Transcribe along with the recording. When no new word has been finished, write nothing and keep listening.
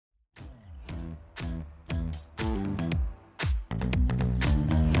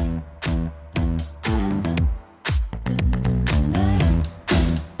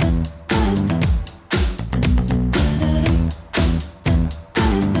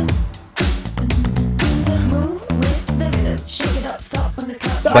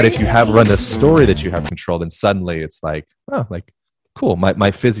But if you have run the story that you have control, then suddenly it's like, oh, like, cool.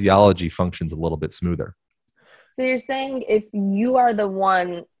 My physiology functions a little bit smoother. So you're saying if you are the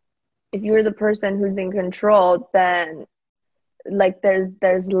one, if you're the person who's in control, then like there's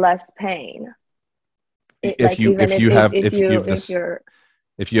less pain. If you have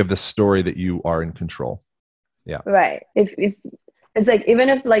the story that you are in control. Yeah. Right. If it's like, even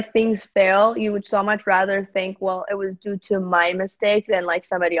if like things fail, you would so much rather think, well, it was due to my mistake than like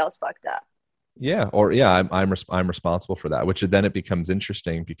somebody else fucked up. Yeah. Or yeah, I'm responsible for that, which then it becomes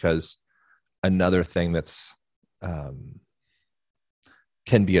interesting because another thing that's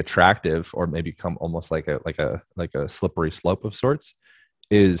can be attractive or maybe come almost like a slippery slope of sorts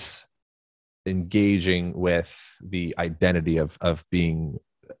is engaging with the identity of being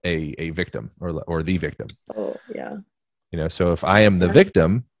a victim or the victim. Oh yeah. You know, so if I am the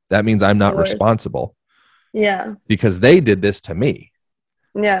victim, that means I'm not responsible. Yeah. Because they did this to me.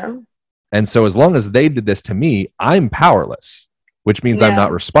 Yeah. And so as long as they did this to me, I'm powerless, which means I'm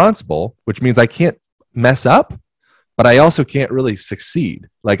not responsible, which means I can't mess up, but I also can't really succeed.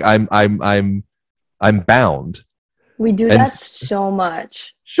 Like I'm bound. We do that so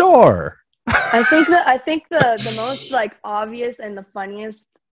much. Sure. I think the most like obvious and the funniest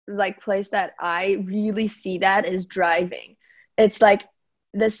like place that I really see that is driving. It's like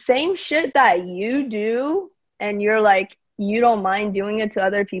the same shit that you do and you're like, you don't mind doing it to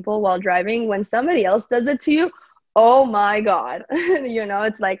other people while driving. When somebody else does it to you, oh my God. You know,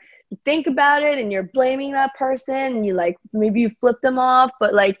 it's like you think about it and you're blaming that person and you like, maybe you flip them off,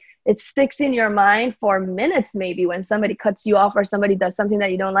 but like it sticks in your mind for minutes maybe when somebody cuts you off or somebody does something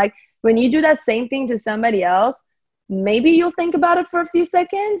that you don't like. When you do that same thing to somebody else, maybe you'll think about it for a few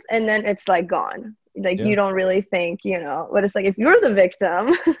seconds and then it's like gone. Like you don't really think, you know, but it's like if you're the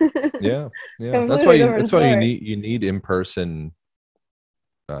victim. Yeah. That's why you need in-person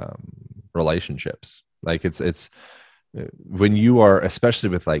relationships. Like it's when you are, especially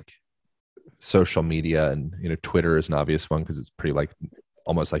with like social media and, you know, Twitter is an obvious one because it's pretty like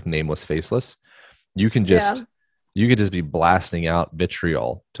almost like nameless, faceless. You can just be blasting out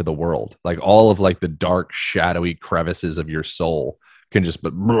vitriol to the world. Like all of like the dark, shadowy crevices of your soul can just be,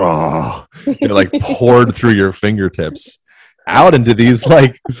 you know, like poured through your fingertips out into these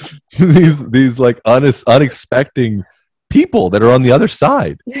like these like unexpected people that are on the other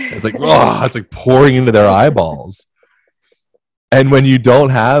side. It's like, it's like pouring into their eyeballs. And when you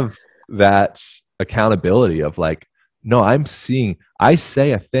don't have that accountability of like, no, I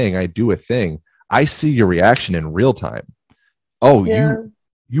say a thing, I do a thing. I see your reaction in real time. Oh,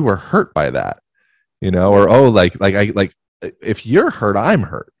 you were hurt by that, you know, or if you're hurt, I'm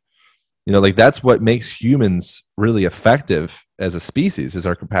hurt. You know, like that's what makes humans really effective as a species is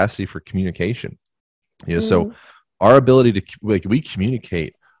our capacity for communication. You know, so our ability to like we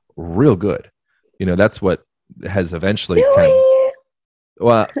communicate real good. You know, that's what has eventually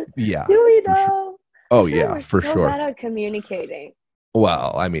well, yeah. Do we though? Oh yeah, for sure. Bad at communicating.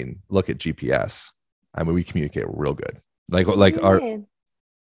 Well, I mean, look at GPS. I mean, we communicate real good. Like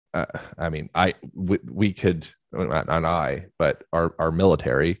I mean, we could, not I, but our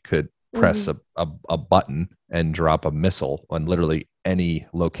military could press a button and drop a missile on literally any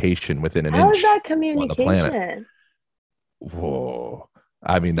location within an inch. How is that communication? On the planet. Whoa.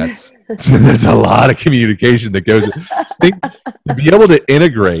 I mean, there's a lot of communication that goes to be able to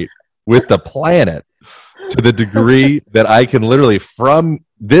integrate with the planet to the degree that I can literally from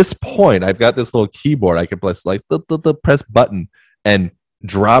this point, I've got this little keyboard. I can press like the press button and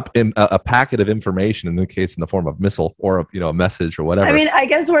drop in a packet of information, in the case in the form of missile or a message or whatever. I mean, I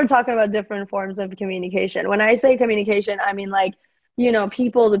guess we're talking about different forms of communication. When I say communication, I mean like, you know,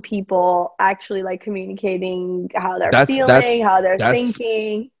 people to people actually like communicating how they're feeling, how they're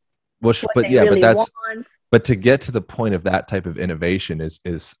thinking. But to get to the point of that type of innovation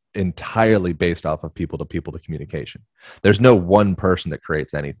is entirely based off of people to people to communication. There's no one person that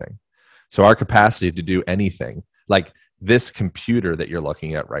creates anything. So our capacity to do anything, like this computer that you're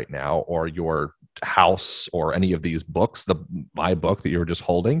looking at right now, or your house, or any of these books, my book that you were just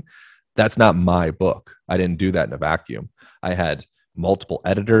holding, that's not my book. I didn't do that in a vacuum. I had multiple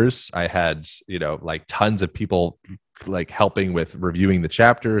editors. I had, like tons of people like helping with reviewing the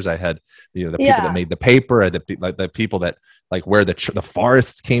chapters. I had, the people that made the paper, and the people that like where the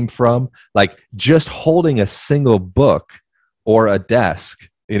forests came from. Like just holding a single book or a desk,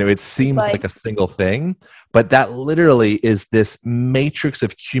 it seems like a single thing, but that literally is this matrix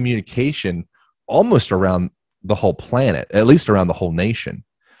of communication almost around the whole planet, at least around the whole nation.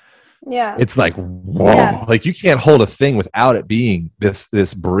 Yeah. It's like, whoa, like you can't hold a thing without it being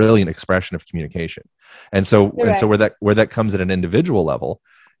this brilliant expression of communication. And so, so where that comes at an individual level,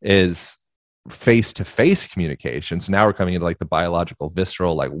 is face-to-face communication. So now we're coming into like the biological,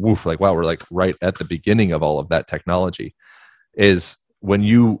 visceral, like woof, like wow, we're like right at the beginning of all of that technology. Is when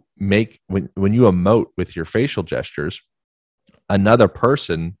you when you emote with your facial gestures, another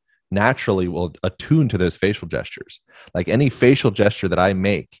person naturally will attune to those facial gestures. Like any facial gesture that I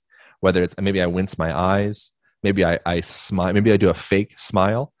make, whether it's maybe I wince my eyes, maybe I smile, maybe I do a fake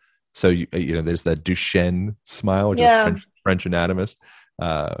smile. So you know, there's that Duchenne smile, which is French anatomist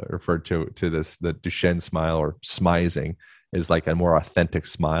referred to this, the Duchenne smile, or smizing, is like a more authentic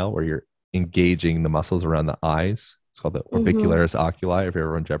smile where you're engaging the muscles around the eyes. It's called the orbicularis oculi if you're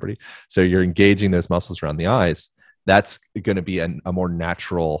ever on Jeopardy. So you're engaging those muscles around the eyes. That's going to be a more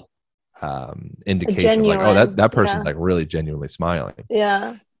natural indication, like, oh, that person's like really genuinely smiling.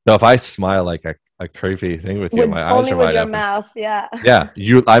 Yeah. So if I smile like a creepy thing with you, my eyes only are with wide your open. mouth, yeah. Yeah,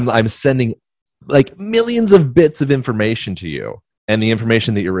 I'm sending like millions of bits of information to you, and the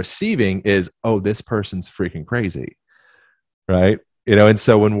information that you're receiving is, oh, this person's freaking crazy, right? You know, and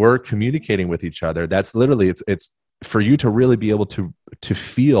so when we're communicating with each other, that's literally it's for you to really be able to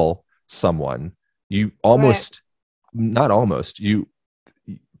feel someone. You almost, not almost, you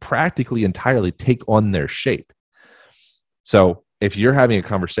practically entirely take on their shape. So if you're having a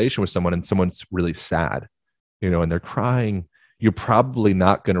conversation with someone and someone's really sad, you know, and they're crying, you're probably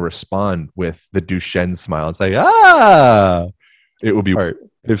not going to respond with the Duchenne smile and say, ah. It will be hard.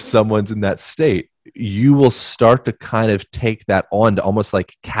 If someone's in that state, you will start to kind of take that on to almost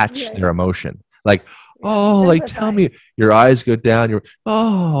like catch their emotion. Like, oh, like tell me, your eyes go down,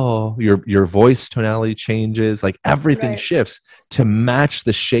 your voice tonality changes, like everything shifts to match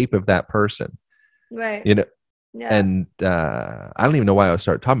the shape of that person. Right. You know, and I don't even know why I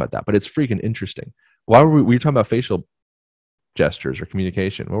started talking about that, but it's freaking interesting. Why were we talking about facial gestures or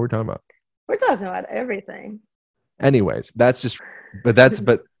communication? What were we talking about? We're talking about everything. Anyways, that's just, so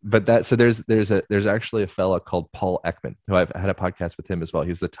there's actually a fella called Paul Ekman, who I've had a podcast with him as well.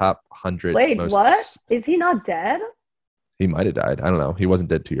 He's the top 100. Wait, what? Is he not dead? He might have died. I don't know. He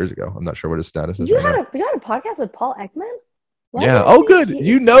wasn't dead 2 years ago. I'm not sure what his status is. You had a podcast with Paul Ekman? Yeah. Oh, good.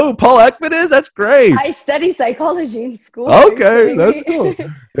 You know who Paul Ekman is? That's great. I study psychology in school. Okay, that's cool.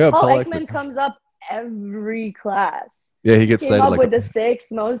 Yeah, Paul Ekman comes up every class. Yeah, he gets came up with the 6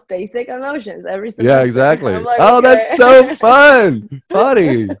 most basic emotions every semester. Yeah, exactly. Like, oh, okay. That's so fun,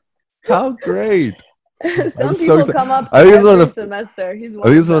 funny. How great! Some people come up I think every semester. He's one.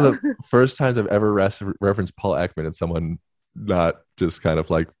 I think it's one of the first times I've ever referenced Paul Ekman and someone not just kind of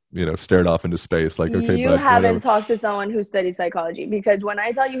like, you know, stared off into space. Like, okay, you haven't talked to someone who studies psychology, because when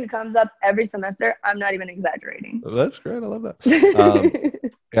I tell you he comes up every semester, I'm not even exaggerating. That's great. I love that.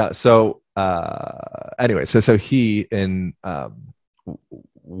 Yeah. So anyway, so he in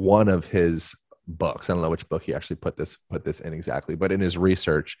one of his books, I don't know which book he actually put this in exactly, but in his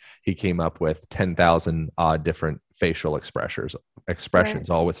research, he came up with 10,000 odd different facial expressions,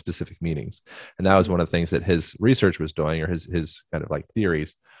 all with specific meanings. And that was one of the things that his research was doing, or his kind of like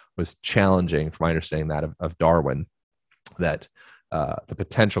theories, was challenging, from my understanding that of Darwin, that the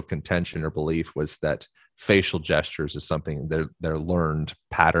potential contention or belief was that facial gestures is something they're learned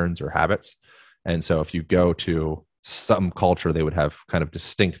patterns or habits. And so if you go to some culture, they would have kind of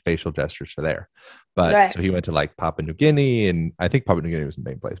distinct facial gestures for there. But so he went to like Papua New Guinea, and I think Papua New Guinea was the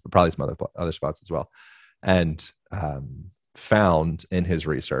main place, but probably some other spots as well. And found in his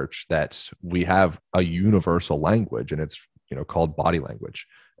research that we have a universal language, and it's, you know, called body language.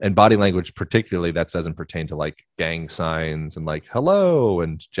 And body language, particularly, that doesn't pertain to like gang signs and like hello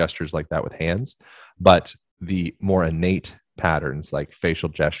and gestures like that with hands, but the more innate patterns like facial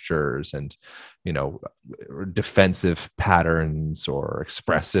gestures and, you know, defensive patterns or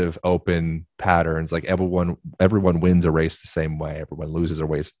expressive open patterns. Like everyone wins a race the same way, everyone loses a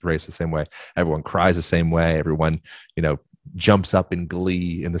race the same way, everyone cries the same way, everyone, you know, jumps up in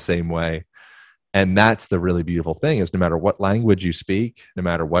glee in the same way. And that's the really beautiful thing, is no matter what language you speak, no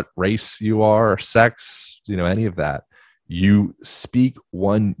matter what race you are, or sex, you know, any of that, you speak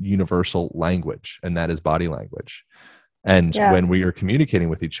one universal language, and that is body language. And when we are communicating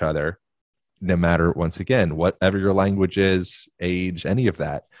with each other, no matter, once again, whatever your language is, age, any of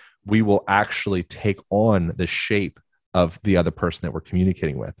that, we will actually take on the shape of the other person that we're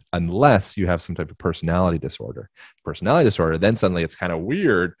communicating with, unless you have some type of personality disorder. Then suddenly it's kind of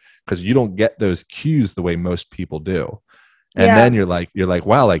weird because you don't get those cues the way most people do. And then you're like,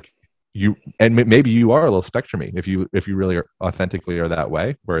 wow, like you, and maybe you are a little spectrumy if you really are authentically are that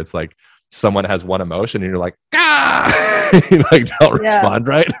way, where it's like someone has one emotion and you're like, ah, you like don't respond,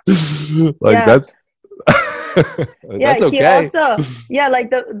 right? Like that's that's okay. He also,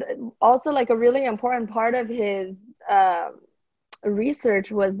 like also like a really important part of his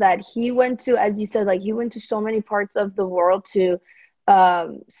research was that he went to, as you said, like he went to so many parts of the world to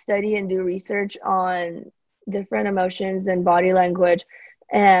study and do research on different emotions and body language.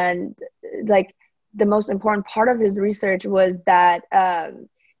 And like the most important part of his research was that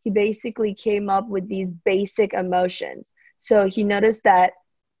he basically came up with these basic emotions. So he noticed that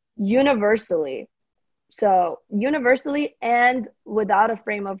universally, and without a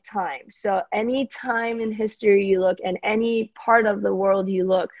frame of time. So any time in history you look and any part of the world you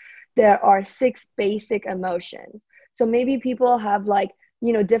look, there are 6 basic emotions. So maybe people have like,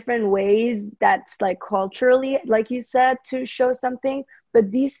 different ways that's like culturally, like you said, to show something,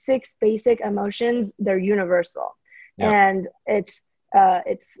 but these 6 basic emotions, they're universal. Yeah. And it's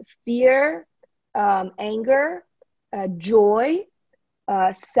fear, anger, joy,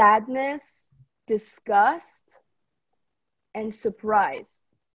 sadness, disgust, and surprise.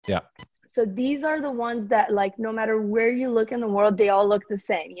 Yeah. So these are the ones that, like, no matter where you look in the world, they all look the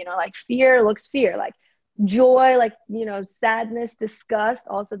same. Like fear looks fear, like joy, like, sadness, disgust.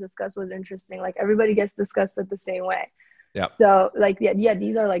 Also, disgust was interesting. Like everybody gets disgusted the same way. Yeah. So like, yeah,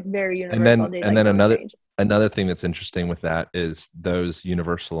 these are like very universal. And then another thing that's interesting with that is those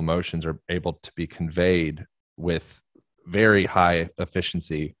universal emotions are able to be conveyed with very high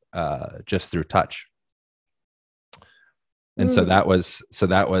efficiency just through touch. And so that was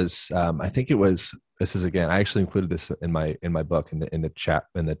I think it was, this is, again, I actually included this in my book in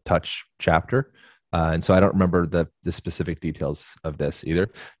the touch chapter. And so I don't remember the specific details of this either.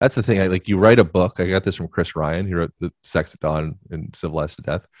 That's the thing. Like, you write a book. I got this from Chris Ryan. He wrote The Sex at Dawn and Civilized to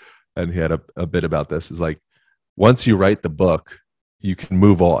Death. And he had a bit about this. Is like, once you write the book, you can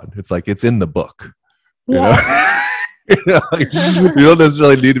move on. It's like, it's in the book. You know? You don't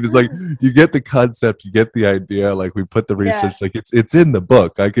necessarily need to. It's like, you get the concept, you get the idea. Like, we put the research, like it's in the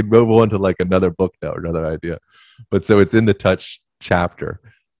book. I could move on to like another book now, or another idea. But so it's in the touch chapter.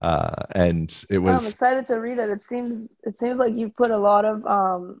 And it was, I'm excited to read it. It seems like you've put a lot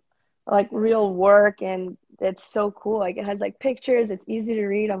of like real work, and it's so cool. Like, it has like pictures, it's easy to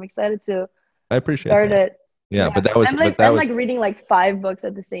read. I'm excited to I appreciate start that. it. Yeah, but that was, I'm like reading like 5 books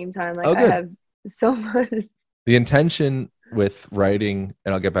at the same time. Like, I have so much. The intention with writing,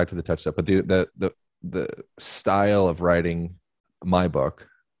 and I'll get back to the touch stuff, but the style of writing my book,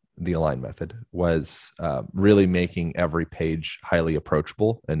 The Align Method, was really making every page highly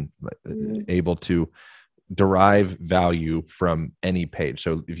approachable and able to derive value from any page.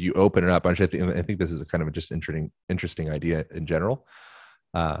 So if you open it up, I think this is a kind of a just interesting idea in general.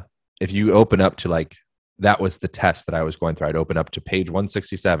 If you open up to, like, that was the test that I was going through. I'd open up to page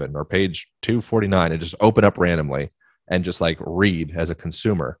 167 or page 249 and just open up randomly and just like read as a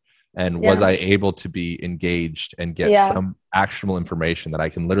consumer. And was I able to be engaged and get some actionable information that I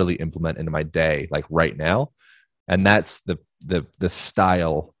can literally implement into my day, like right now? And that's the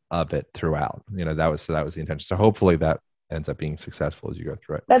style of it throughout. That was the intention. So hopefully that ends up being successful as you go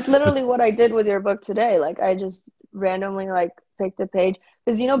through it. That's literally what I did with your book today. Like, I just randomly like picked a page,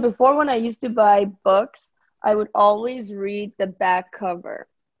 because before, when I used to buy books, I would always read the back cover.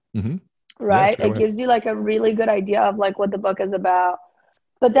 Mm-hmm. Right? It gives you like a really good idea of like what the book is about.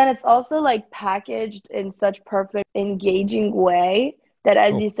 But then it's also like packaged in such perfect, engaging way that,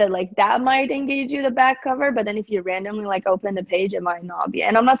 as you said, like that might engage you, the back cover. But then if you randomly like open the page, it might not be.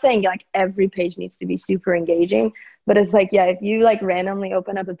 And I'm not saying like every page needs to be super engaging, but it's like, if you like randomly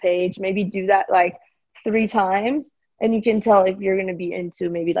open up a page, maybe do that like 3 times, and you can tell if you're going to be into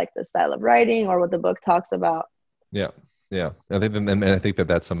maybe like the style of writing or what the book talks about. Yeah. I think that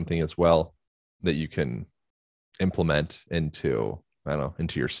that's something as well that you can implement into,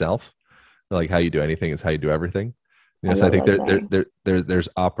 into yourself. Like, how you do anything is how you do everything. So I think there's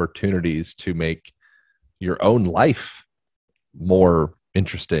opportunities to make your own life more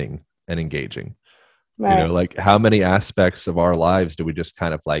interesting and engaging. Right. Like, how many aspects of our lives do we just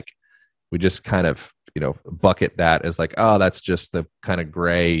kind of bucket that as like, oh, that's just the kind of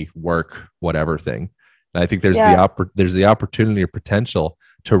gray work, whatever thing. And I think there's the opportunity or potential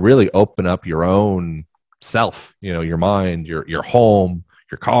to really open up your own self, your mind, your home,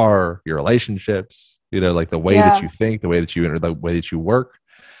 your car, your relationships, like the way that you think, the way that you work,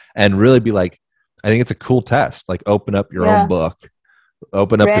 and really be like, I think it's a cool test. Like, open up your own book,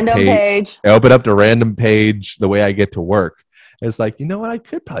 open up random the page, open up the random page, the way I get to work. It's like, you know what? I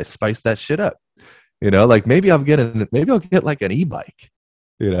could probably spice that shit up. Like, maybe I'll get like an e-bike,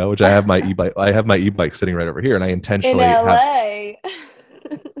 which I have my e-bike. I have my e-bike sitting right over here, and I intentionally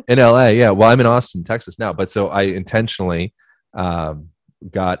in LA. Yeah. Well, I'm in Austin, Texas now, but so I intentionally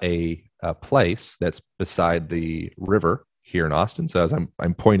got a place that's beside the river here in Austin. So as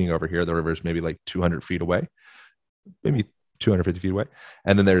I'm pointing over here, the river is maybe like 200 feet away, maybe 250 feet away.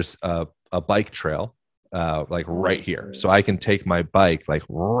 And then there's a bike trail, like right here. So I can take my bike like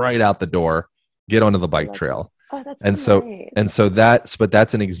right out the door, get onto the bike trail. Oh, that's And so so, nice. and so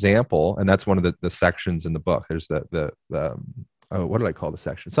that's an example. And that's one of the sections in the book. There's oh, what did I call the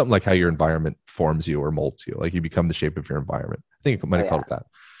section? Something like how your environment forms you or molds you. Like you become the shape of your environment. I think I might have called it that.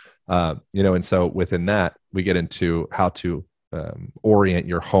 And so within that, we get into how to orient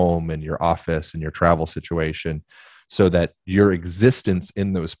your home and your office and your travel situation so that your existence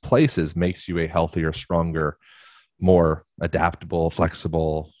in those places makes you a healthier, stronger, more adaptable,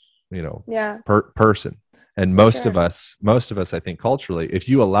 flexible, person. And most of us, I think culturally, if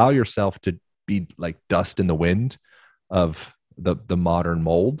you allow yourself to be like dust in the wind of the modern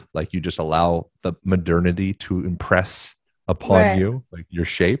mold, like you just allow the modernity to impress upon you, like your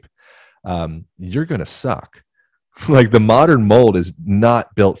shape, you're going to suck. Like the modern mold is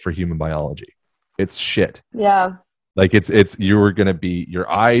not built for human biology. It's shit. Yeah. Like your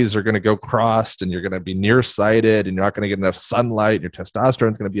eyes are going to go crossed and you're going to be nearsighted and you're not going to get enough sunlight. Your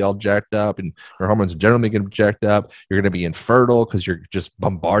testosterone's going to be all jacked up and your hormones are generally going to be jacked up. You're going to be infertile because you're just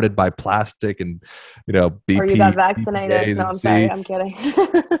bombarded by plastic and, BP. Or you got vaccinated. No, I'm sorry. I'm kidding.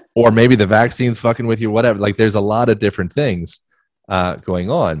 Or maybe the vaccine's fucking with you, whatever. Like there's a lot of different things going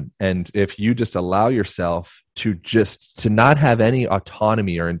on. And if you just allow yourself to not have any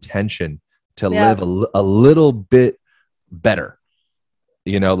autonomy or intention to live a little bit better,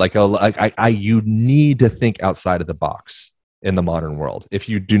 you need to think outside of the box in the modern world. If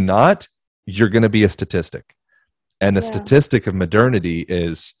you do not, you're going to be a statistic. And the statistic of modernity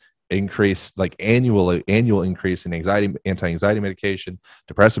is annual increase in anti-anxiety medication,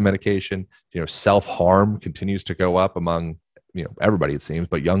 depressive medication. Self-harm continues to go up among everybody, it seems,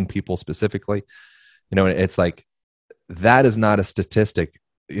 but young people specifically. It's like that is not a statistic.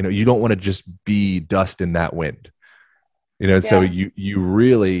 You don't want to just be dust in that wind. So you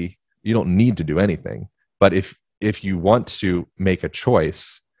don't need to do anything. But if you want to make a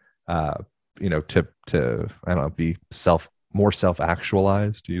choice, to I don't know, be more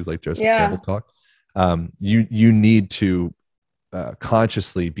self-actualized, to use like Joseph Campbell talk, you need to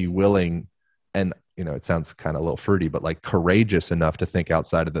consciously be willing, and it sounds kind of a little fruity, but like courageous enough to think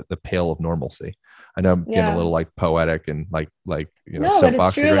outside of the pale of normalcy. I know I'm getting a little like poetic and like no, but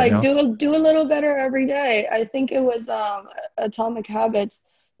it's true. Right, like now. do a little better every day. I think it was Atomic Habits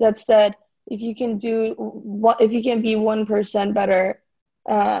that said if you can be 1% better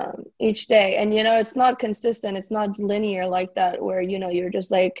each day, and it's not consistent, it's not linear like that where you're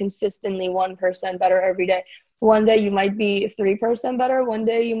just like consistently 1% better every day. One day you might be 3% better, one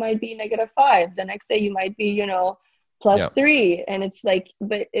day you might be -5, the next day you might be +3, and it's like,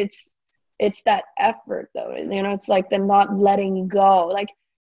 but it's that effort though, it's like the not letting go. Like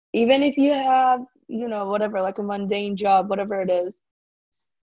even if you have whatever, like a mundane job, whatever it is,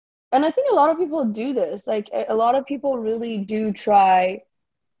 and I think a lot of people do this, like a lot of people really do try.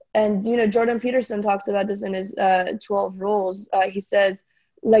 And Jordan Peterson talks about this in his 12 rules. He says,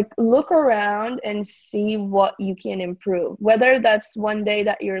 like, look around and see what you can improve, whether that's one day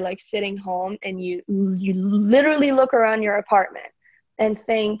that you're like sitting home and you literally look around your apartment and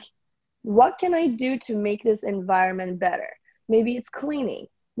think, what can I do to make this environment better? Maybe it's cleaning,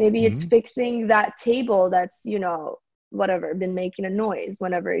 maybe it's fixing that table that's whatever, been making a noise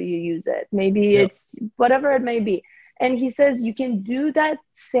whenever you use it, maybe it's whatever it may be. And he says you can do that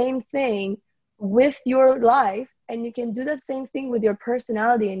same thing with your life, and you can do the same thing with your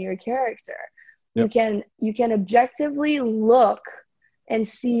personality and your character. Yep. You can objectively look and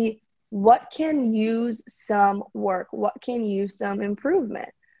see what can use some work, what can use some improvement.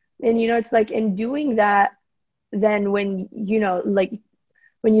 And it's like in doing that, then when like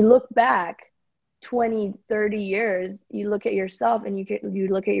when you look back 20, 30 years, you look at yourself and you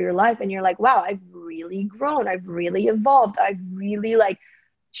look at your life and you're like, wow, I've really grown, I've really evolved, I've really like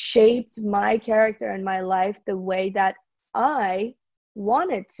shaped my character and my life the way that I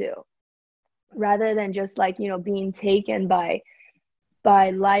wanted to, rather than just like being taken by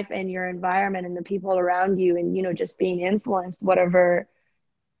life and your environment and the people around you, and just being influenced whatever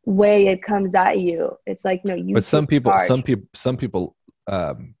way it comes at you. It's like, no, you. But some people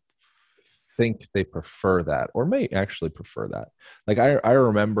think they prefer that, or may actually prefer that. Like I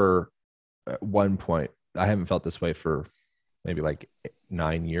remember at one point, I haven't felt this way for maybe like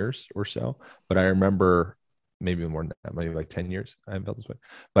 9 years or so, but I remember maybe more than that, maybe like 10 years I haven't felt this way.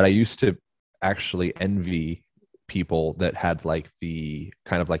 But I used to actually envy people that had like the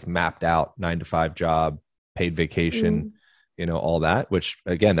kind of like mapped out 9-to-5 job, paid vacation, all that, which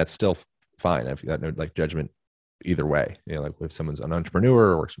again, that's still fine. I've got no like judgment either way. Like if someone's an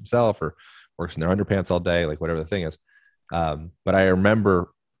entrepreneur or works for himself or works in their underpants all day, like whatever the thing is. But I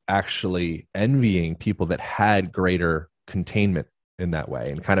remember actually envying people that had greater containment in that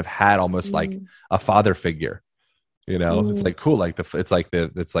way and kind of had almost like Mm. a father figure. It's Mm. like cool. Like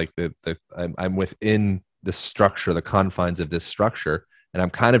I'm within the structure, the confines of this structure, and I'm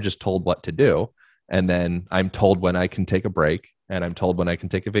kind of just told what to do. And then I'm told when I can take a break, and I'm told when I can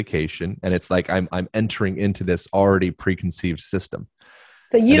take a vacation. And it's like I'm entering into this already preconceived system.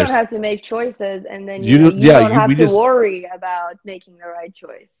 So you And don't there's have to make choices, and then you you yeah, don't we have to just worry about making the right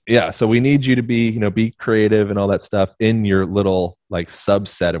choice. yeah, so we need you to be creative and all that stuff in your little like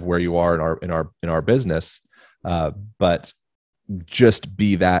subset of where you are in our business. But just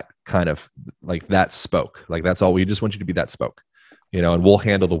be that kind of like that spoke. Like that's all. We just want you to be that spoke, and we'll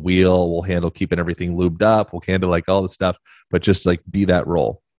handle the wheel, we'll handle keeping everything lubed up, we'll handle like all the stuff, but just like be that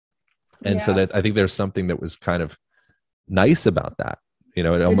role. And so Yeah, that I think there's something that was kind of nice about that. It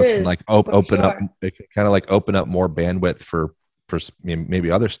it almost can like is for open up, sure. it can kind of like open up more bandwidth for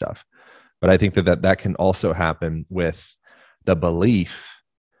maybe other stuff. But I think that can also happen with the belief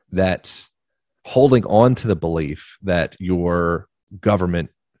that holding on to the belief that your government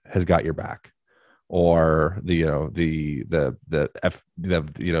has got your back, or the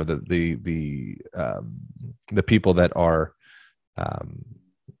people that are um,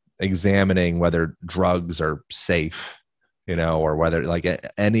 examining whether drugs are safe, or whether like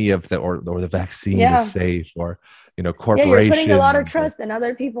any of or the vaccine is Yeah, safe, or yeah, you're putting a lot of corporations. trust in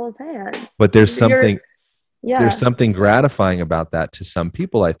other people's hands. But there's You're something there's yeah, something gratifying about that to some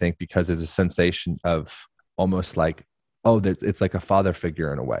people, I think, because there's a sensation of almost like, oh, it's like a father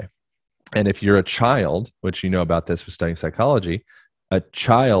figure in a way. And if you're a child, which about this for studying psychology, a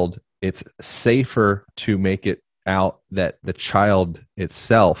child, it's safer to make it out that the child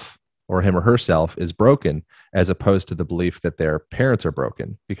itself or him or herself is broken, as opposed to the belief that their parents are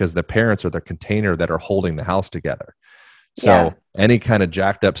broken, because the parents are the container that are holding the house together. yeah, So any kind of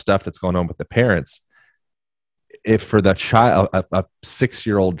jacked up stuff that's going on with the parents, if for the child, a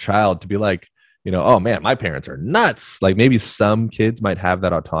 6-year-old child to be like, oh man, my parents are nuts. Like maybe some kids might have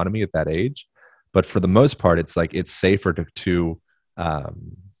that autonomy at that age, but for the most part, it's like it's safer to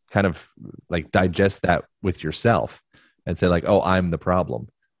kind of like digest that with yourself and say like, oh, I'm the problem,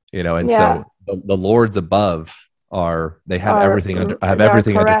 and yeah. so the lords above they have everything Are under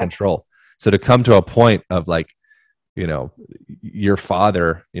correct. control. So to come to a point of like, you know your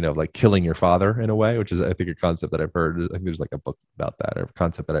father, like killing your father in a way, which is I think a concept that I've heard. I think there's like a book about that, or a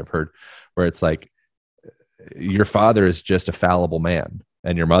concept that I've heard, where it's like your father is just a fallible man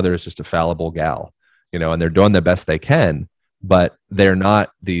and your mother is just a fallible gal, and they're doing the best they can, but they're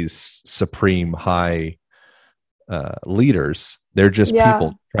not these supreme high leaders. They're just Yeah,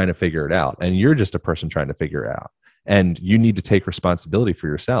 people trying to figure it out, and you're just a person trying to figure it out, and you need to take responsibility for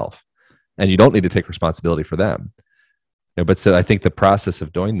yourself, and you don't need to take responsibility for them. But so I think the process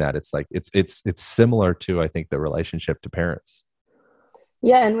of doing that, it's like it's similar to, I think, the relationship to parents.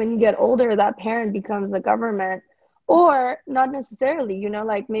 yeah. And when you get older, that parent becomes the government, or not necessarily.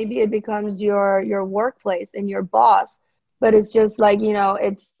 Like maybe it becomes your workplace and your boss. But it's just like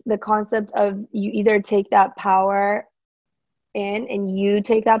it's the concept of you either take that power in and you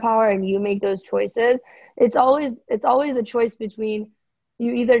take that power and you make those choices. It's always a choice between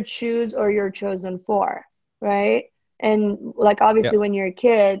you either choose or you're chosen for, right? And like Yeah. obviously when you're a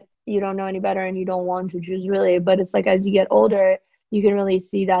kid, you don't know any better and you don't want to choose really, but it's like as you get older, you can really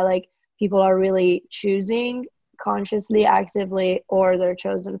see that like people are really choosing consciously, actively, or they're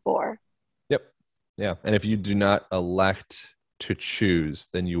chosen for. Yep. Yeah. And if you do not elect to choose,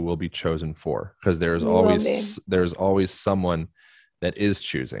 then you will be chosen for, because there's You will be. always there's always someone that is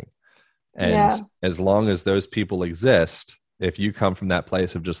choosing. And Yeah. as long as those people exist, if you come from that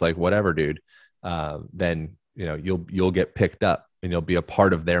place of just like whatever, dude, then you'll get picked up and you'll be a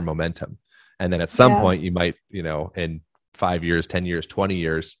part of their momentum. And then at some Yeah. point, you might, in 5 years, 10 years, 20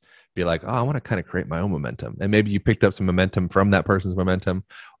 years, be like, oh, I want to kind of create my own momentum. And maybe you picked up some momentum from that person's momentum,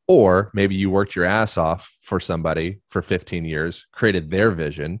 or maybe you worked your ass off for somebody for 15 years, created their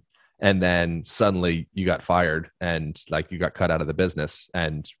vision, and then suddenly you got fired and like you got cut out of the business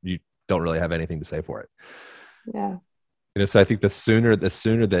and you don't really have anything to say for it. Yeah. So I think the sooner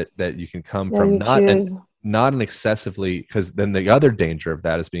that you can come Yeah, from you choose. not an excessively, because then the other danger of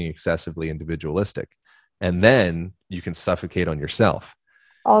that is being excessively individualistic, and then you can suffocate on yourself.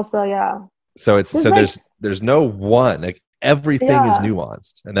 Also, yeah. So it's Just so like, there's no one, like everything is yeah.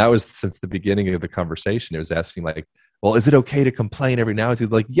 nuanced, and that was since the beginning of the conversation. It was asking like, well, is it okay to complain every now and then?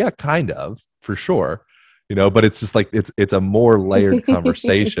 Like, yeah, kind of, for sure, but it's just like it's a more layered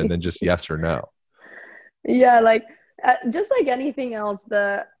conversation than just yes or no. Yeah, like just like anything else,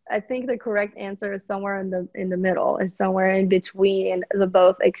 the I think the correct answer is somewhere in the middle, is somewhere in between the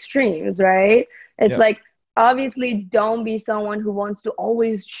both extremes, right? It's Yeah. like obviously don't be someone who wants to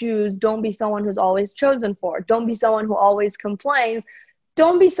always choose, don't be someone who's always chosen for, don't be someone who always complains,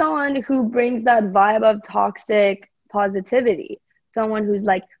 don't be someone who brings that vibe of toxic positivity, someone who's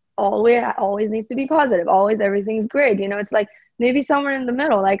like always needs to be positive, always everything's great. It's like maybe somewhere in the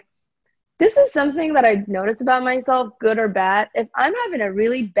middle. Like this is something that I've noticed about myself, good or bad. If I'm having a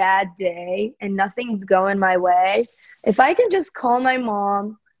really bad day and nothing's going my way, if I can just call my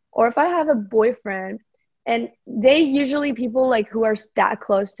mom, or if I have a boyfriend, and they usually people like who are that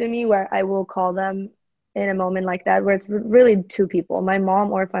close to me where I will call them in a moment like that, where it's really two people, my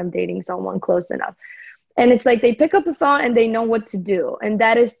mom, or if I'm dating someone close enough. And it's like they pick up the phone and they know what to do. And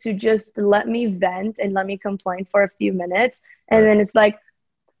that is to just let me vent and let me complain for a few minutes. And Right. then it's like,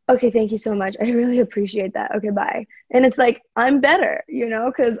 okay, thank you so much. I really appreciate that. Okay, bye. And it's like, I'm better,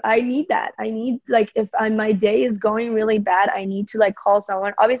 because I need that. I need, like, if my day is going really bad, I need to, like, call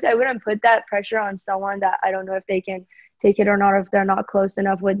someone. Obviously, I wouldn't put that pressure on someone that I don't know if they can take it or not, or if they're not close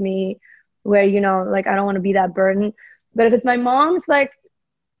enough with me where, like, I don't want to be that burden. But if it's my mom, it's like,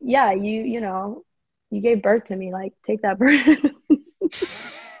 yeah, you gave birth to me. Like, take that burden.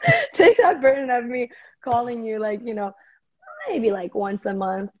 Take that burden of me calling you, like, maybe like once a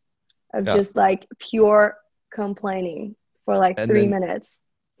month of Yeah. just like pure complaining for like And 3 minutes.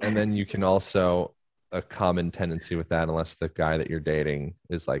 then you can also, a common tendency with that, unless the guy that you're dating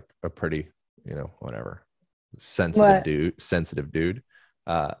is like a pretty, whatever, What? sensitive dude,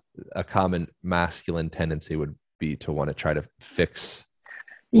 uh, a common masculine tendency would be to want to try to fix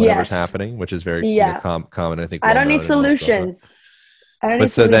whatever's Yes. happening, which is very, Yeah. common, I think, I well don't need known in most of us. solutions. I don't But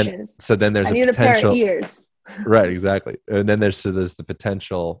need solutions. so then I there's a need a pair of potential, ears. right? Exactly. And then there's the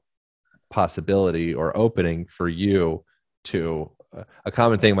potential possibility or opening for you to, a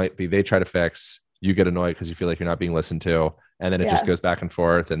common thing might be they try to fix, you get annoyed because you feel like you're not being listened to, and then it just Yeah. goes back and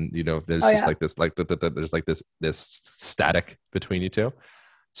forth, and there's Oh, just yeah. like this, like there's like this static between you two.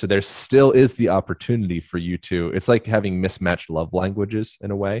 So there still is the opportunity for you to, it's like having mismatched love languages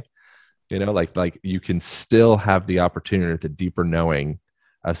in a way, like you can still have the opportunity, the deeper knowing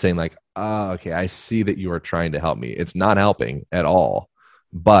of saying like, oh, okay, I see that you are trying to help me. It's not helping at all,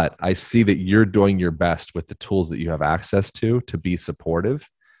 but I see that you're doing your best with the tools that you have access to be supportive.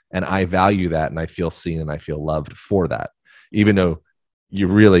 And I value that, and I feel seen, and I feel loved for that. Even though it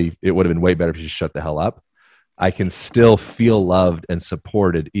would have been way better if you just shut the hell up. I can still feel loved and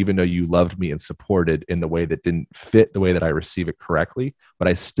supported, even though you loved me and supported in the way that didn't fit the way that I receive it correctly. But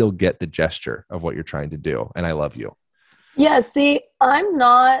I still get the gesture of what you're trying to do, and I love you. Yeah. See, I'm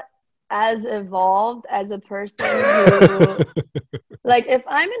not as evolved as a person who, like, if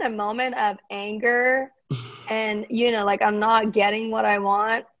I'm in a moment of anger and, like I'm not getting what I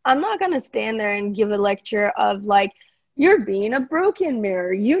want, I'm not going to stand there and give a lecture of like, you're being a broken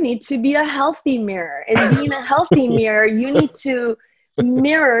mirror. You need to be a healthy mirror. And being a healthy mirror, you need to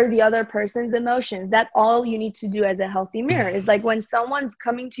mirror the other person's emotions. That's all you need to do as a healthy mirror. Is like when someone's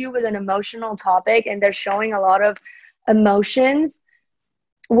coming to you with an emotional topic and they're showing a lot of emotions,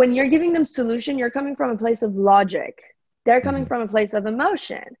 when you're giving them solution, you're coming from a place of logic. They're coming Mhm. from a place of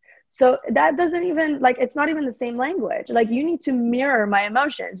emotion. So that doesn't even, like, it's not even the same language. Like, you need to mirror my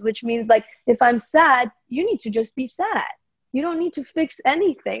emotions, which means like if I'm sad, you need to just be sad. You don't need to fix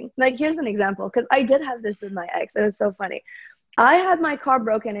anything. Like, here's an example, because I did have this with my ex. It was so funny. I had my car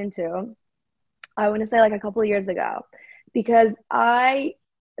broken into, I want to say like a couple of years ago, because I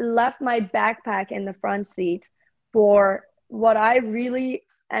left my backpack in the front seat for, what I really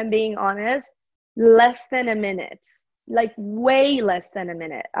am being honest, less than a minute. Like way less than a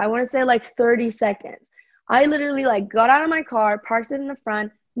minute. I want to say like 30 seconds. I literally like got out of my car, parked it in the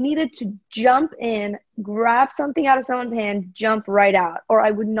front, needed to jump in, grab something out of someone's hand, jump right out, or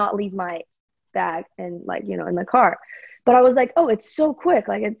I would not leave my bag and, like, in the car. But I was like, oh, it's so quick.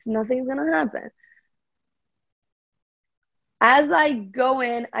 Like, it's nothing's going to happen. As I go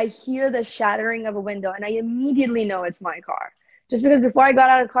in, I hear the shattering of a window and I immediately know it's my car. Just because before I got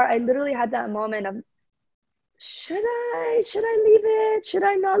out of the car, I literally had that moment of, should I leave it? Should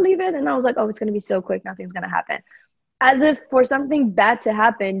I not leave it? And I was like, oh, it's going to be so quick. Nothing's going to happen. As if for something bad to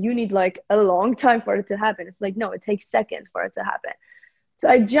happen, you need like a long time for it to happen. It's like, no, it takes seconds for it to happen. So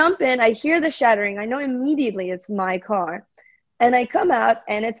I jump in, I hear the shattering. I know immediately it's my car. And I come out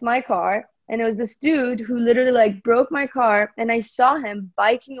and it's my car. And it was this dude who literally like broke my car. And I saw him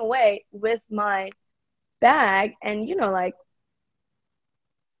biking away with my bag. And, like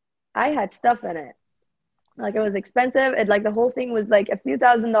I had stuff in it. Like, it was expensive. It, like, the whole thing was like a few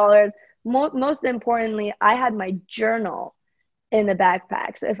 $1,000s. Most importantly, I had my journal in the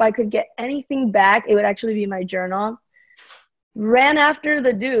backpack. So if I could get anything back, it would actually be my journal. Ran after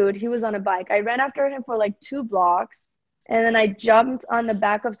the dude. He was on a bike. I ran after him for like 2 blocks. And then I jumped on the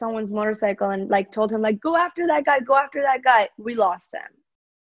back of someone's motorcycle and like told him like, go after that guy, go after that guy. We lost him.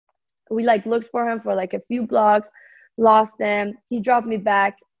 We like looked for him for like a few blocks, lost him. He dropped me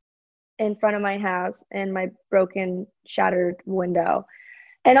back in front of my house in my broken, shattered window.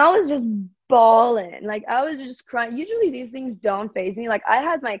 And I was just bawling. Like I was just crying. Usually these things don't faze me. Like I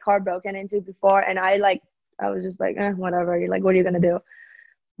had my car broken into before and I was just like, whatever. You're like, what are you going to do?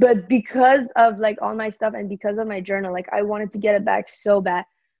 But because of like all my stuff and because of my journal, like I wanted to get it back so bad.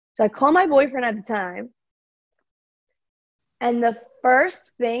 So I called my boyfriend at the time. And the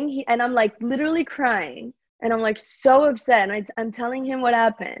first thing, and I'm like literally crying. And I'm like so upset. And I'm telling him what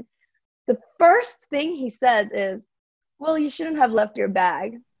happened. The first thing he says is, well, you shouldn't have left your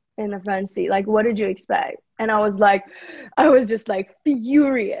bag in the front seat. Like, what did you expect? And I was just like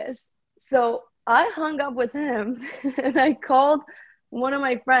furious. So I hung up with him and I called one of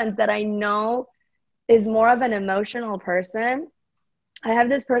my friends that I know is more of an emotional person. I have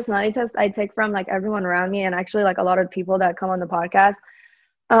this personality test I take from like everyone around me and actually like a lot of people that come on the podcast.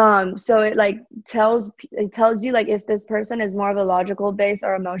 So it like tells you like if this person is more of a logical base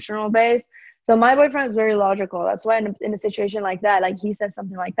or emotional base. So my boyfriend is very logical. That's why in a situation like that, like he says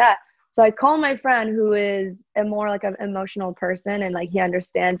something like that. So I call my friend who is a more like an emotional person and like he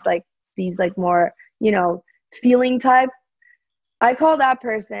understands like these like more, feeling type. I call that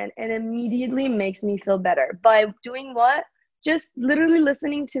person and immediately makes me feel better by doing what? Just literally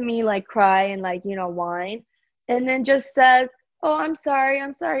listening to me like cry and like, whine. And then just says, oh, I'm sorry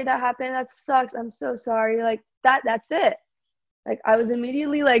that happened. That sucks. I'm so sorry. Like that's it. Like I was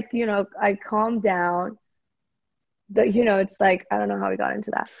immediately like, I calmed down. But it's like I don't know how we got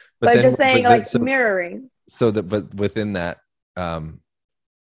into that. But just saying like mirroring. But within that, I'm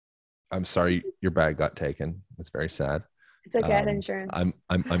sorry your bag got taken. It's very sad. It's okay, I had insurance.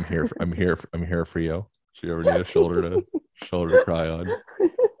 I'm here for you. So you ever need a shoulder to cry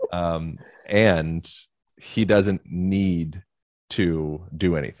on. And he doesn't need to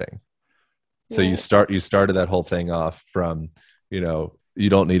do anything. So you started that whole thing off from, you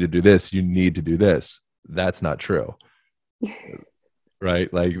don't need to do this, you need to do this. That's not true.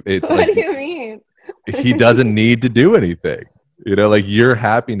 Right? Like it's what like, do you mean? He doesn't need to do anything. Like your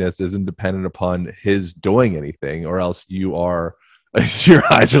happiness isn't dependent upon his doing anything, or else you are. Your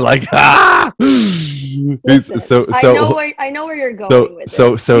eyes are like Listen, so I know where you're going with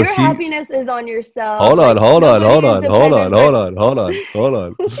this. Your happiness is on yourself. Hold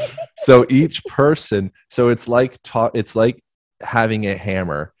on. So each person, so it's like having a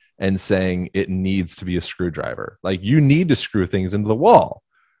hammer and saying it needs to be a screwdriver. Like you need to screw things into the wall.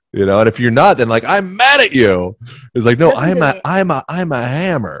 And if you're not, then like I'm mad at you. It's like no, I'm a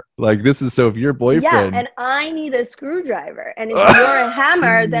hammer. Like this is so if your boyfriend, and I need a screwdriver, and if you're a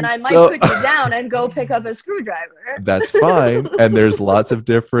hammer, then I might put you down and go pick up a screwdriver. That's fine. And there's lots of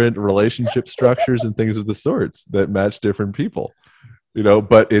different relationship structures and things of the sorts that match different people.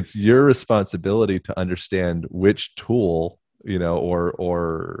 But it's your responsibility to understand which tool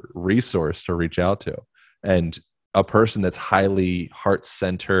or resource to reach out to, and a person that's highly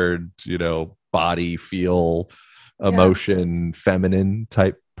heart-centered, body, feel, emotion, feminine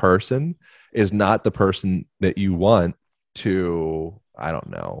type person is not the person that you want to, I don't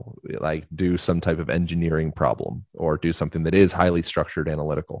know, like do some type of engineering problem or do something that is highly structured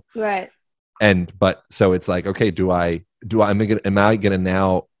analytical. Right. But so it's like, okay, am I going to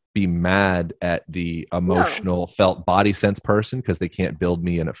now be mad at the emotional felt body sense person because they can't build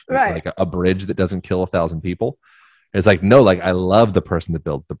me in like a bridge that doesn't kill 1,000 people? It's like, no, like I love the person that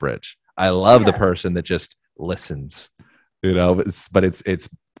builds the bridge. I love the person that just listens, but it's,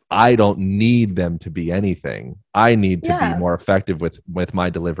 I don't need them to be anything. I need to be more effective with my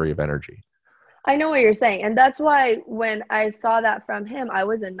delivery of energy. I know what you're saying. And that's why when I saw that from him, I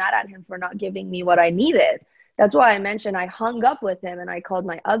wasn't mad at him for not giving me what I needed. That's why I mentioned I hung up with him and I called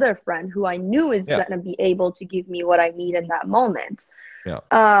my other friend who I knew is going to be able to give me what I need in that moment. Yeah.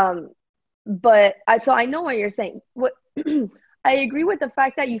 But I know what you're saying. What I agree with the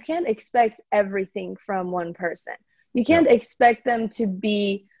fact that you can't expect everything from one person. You can't expect them to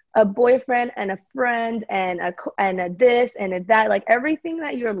be a boyfriend and a friend and a this and a that. Like everything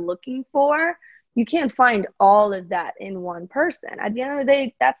that you're looking for, you can't find all of that in one person. At the end of the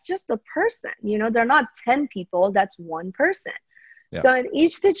day, that's just a person. They're not 10 people. That's one person. Yeah. So in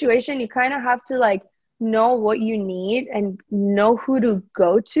each situation, you kind of have to like know what you need and know who to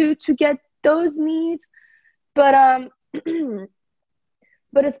go to get those needs. But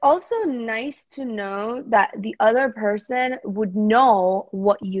But it's also nice to know that the other person would know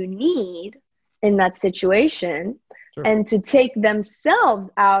what you need in that situation Sure. and to take themselves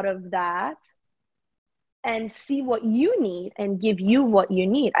out of that and see what you need and give you what you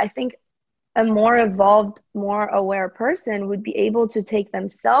need. I think a more evolved, more aware person would be able to take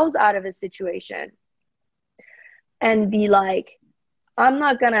themselves out of a situation and be like, I'm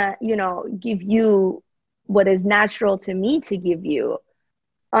not gonna, give you what is natural to me to give you.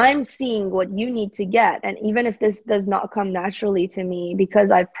 I'm seeing what you need to get. And even if this does not come naturally to me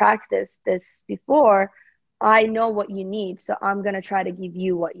because I've practiced this before, I know what you need. So I'm going to try to give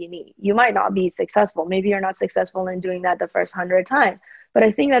you what you need. You might not be successful. Maybe you're not successful in doing that the first 100 times. But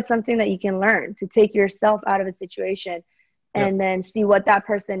I think that's something that you can learn, to take yourself out of a situation and then see what that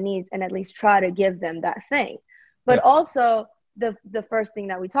person needs and at least try to give them that thing. But also the first thing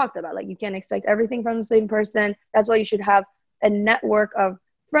that we talked about, like you can't expect everything from the same person. That's why you should have a network of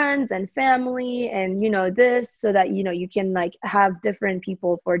friends and family and this, so that you can like have different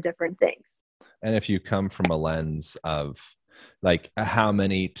people for different things. And if you come from a lens of like, how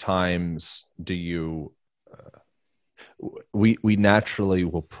many times do you we naturally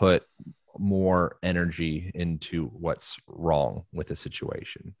will put more energy into what's wrong with a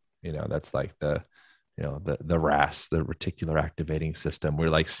situation. That's like the RAS, the reticular activating system. We're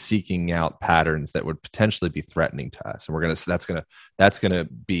like seeking out patterns that would potentially be threatening to us, and that's gonna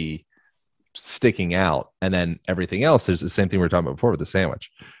be sticking out. And then everything else, there's the same thing we were talking about before with the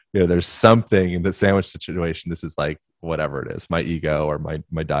sandwich. There's something in the sandwich situation. This is like whatever it is, my ego or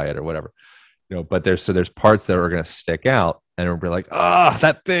my diet or whatever. But there's parts that are gonna stick out, and we'll be like,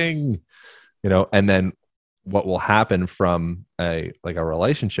 that thing, and then what will happen from a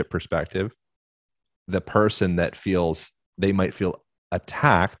relationship perspective, the person that they might feel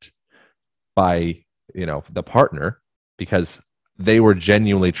attacked by, the partner, because they were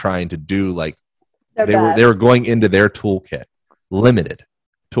genuinely trying to do like they were going into their toolkit, limited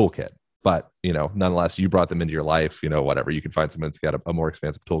toolkit. But, nonetheless, you brought them into your life, whatever. You can find someone that's got a more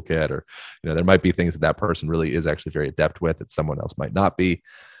expansive toolkit, or, there might be things that person really is actually very adept with that someone else might not be.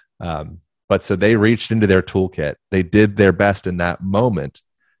 But so they reached into their toolkit. They did their best in that moment.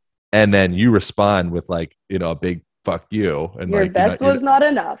 And then you respond with like, a big fuck you. And your like, best was not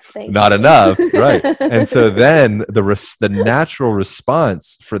enough. Not enough. Right. And so then the natural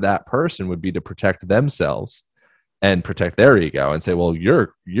response for that person would be to protect themselves and protect their ego and say, well,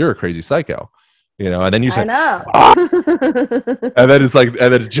 you're a crazy psycho, and then you say, I know. And then it's like,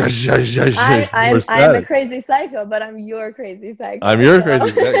 and then I'm a crazy psycho, but I'm your crazy psycho. I'm your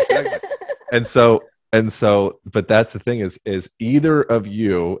crazy psycho. And so, but that's the thing is either of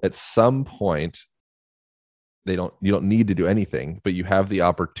you at some point, you don't need to do anything, but you have the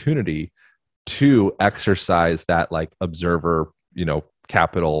opportunity to exercise that like observer,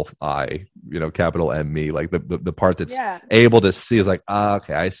 capital I, capital M me, like the part that's able to see is like,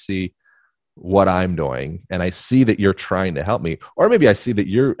 okay, I see what I'm doing, and I see that you're trying to help me, or maybe I see that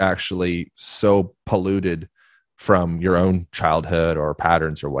you're actually so polluted from your own childhood or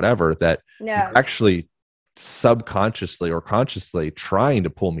patterns or whatever that you're actually subconsciously or consciously trying to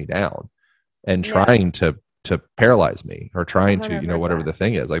pull me down and trying to paralyze me, or trying to 100%. Whatever the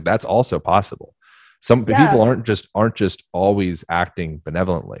thing is. Like, that's also possible. Some people aren't just always acting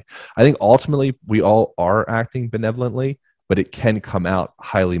benevolently. I think ultimately we all are acting benevolently, but it can come out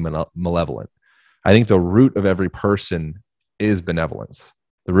highly malevolent. I think the root of every person is benevolence.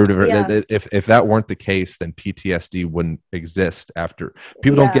 The root of it. If that weren't the case, then PTSD wouldn't exist. After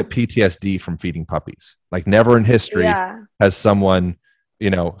people don't get PTSD from feeding puppies. Like, never in history has someone,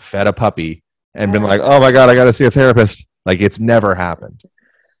 fed a puppy and been like, oh my God, I got to see a therapist. Like, it's never happened.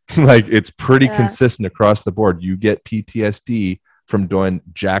 Like, it's pretty consistent across the board. You get PTSD from doing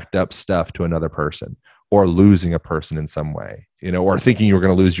jacked up stuff to another person, or losing a person in some way, or thinking you were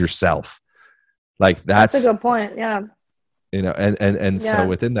going to lose yourself. Like, that's a good point. Yeah. So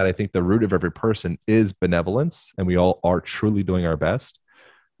within that, I think the root of every person is benevolence, and we all are truly doing our best.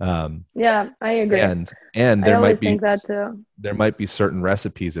 I agree. And there might be certain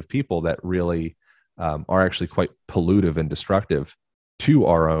recipes of people that really are actually quite pollutive and destructive to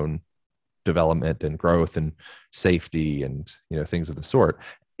our own development and growth and safety and things of the sort.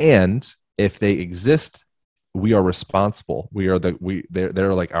 And if they exist, we are responsible.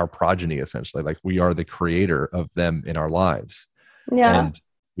 They're like our progeny, essentially. Like, we are the creator of them in our lives. And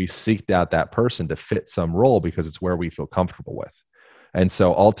we seeked out that person to fit some role because it's where we feel comfortable with. And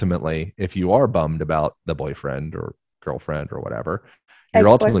so ultimately, if you are bummed about the boyfriend or girlfriend or whatever, you're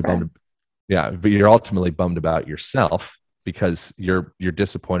ultimately bummed. Yeah, but you're ultimately bummed about yourself, because you're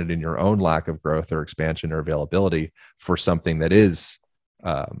disappointed in your own lack of growth or expansion or availability for something that is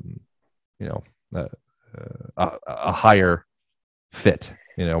you know, a higher fit,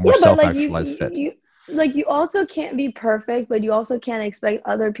 more Yeah, but self-actualized fit. you also can't be perfect, but you also can't expect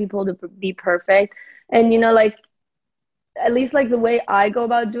other people to be perfect. And like at least like the way I go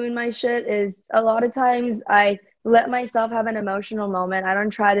about doing my shit is a lot of times I let myself have an emotional moment. I don't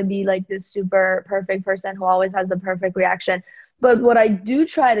try to be like this super perfect person who always has the perfect reaction. But what I do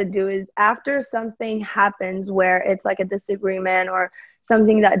try to do is after something happens where it's like a disagreement or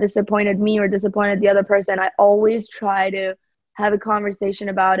something that disappointed me or disappointed the other person, I always try to have a conversation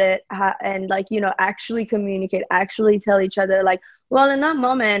about it and like, actually communicate, actually tell each other like, well, in that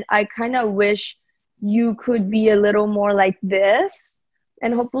moment, I kind of wish you could be a little more like this,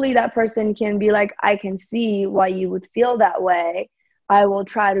 and hopefully that person can be like, I can see why you would feel that way. I will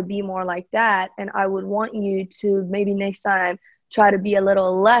try to be more like that, and I would want you to maybe next time try to be a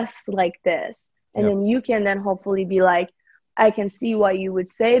little less like this. And Yep. then you can then hopefully be like, I can see why you would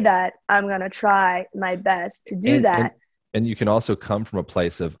say that. I'm going to try my best to do and and that. and you can also come from a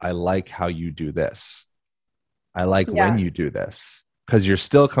place of, I like how you do this, I like when Yeah. you do this, because you're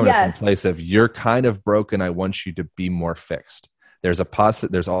still coming from a Yes. place of, you're kind of broken, I want you to be more fixed. There's No, also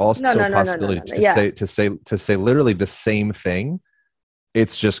a no, no, no, no, possibility no, no. Yeah. to say literally the same thing.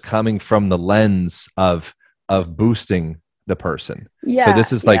 It's just coming from the lens of boosting the person. So Yeah.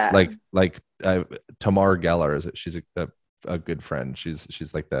 this is Yeah. Tamar Geller, is it? She's a good friend.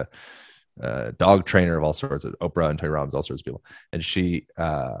 She's like the dog trainer of all sorts of Oprah and Tony Robbins, all sorts of people. And she,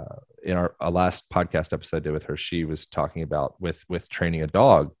 in our last podcast episode I did with her, she was talking about with training a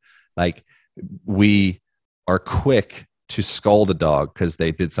dog, like, we are quick to scold a dog because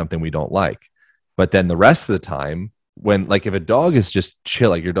they did something we don't like. But then the rest of the time, when, like, if a dog is just chill,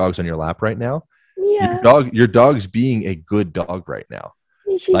 like your dog's on your lap right now, Yeah. your dog's being a good dog right now.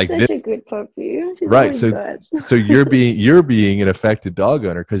 She's Like such this, a good puppy. She's right? always So good. you're being an effective dog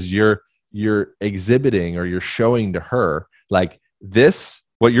owner because you're exhibiting, or you're showing to her, like, this,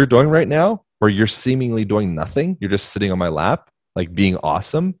 what you're doing right now, where you're seemingly doing nothing, you're just sitting on my lap, like being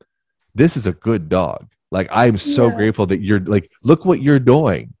awesome. This is a good dog. Like, I'm so Yeah. grateful that you're like, look what you're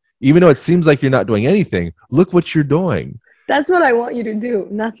doing. Even though it seems like you're not doing anything, look what you're doing. That's what I want you to do.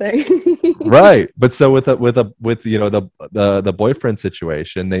 Nothing. Right. But so with the boyfriend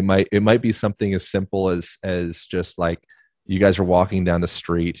situation, it might be something as simple as just like, you guys are walking down the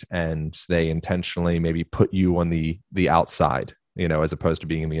street and they intentionally maybe put you on the outside, as opposed to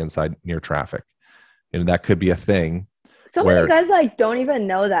being in the inside near traffic. That could be a thing So many where, guys like don't even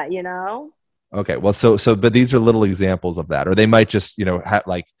know that. okay, well, so but these are little examples of that. Or they might just,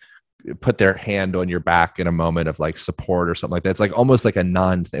 like, put their hand on your back in a moment of like support or something like that. It's like almost like a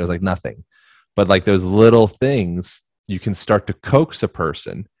non thing. It was like nothing. But like those little things, you can start to coax a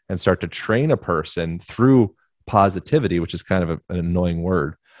person and start to train a person through positivity, which is kind of an annoying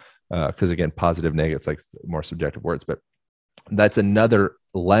word. Because again, positive, negative, it's like more subjective words, but that's another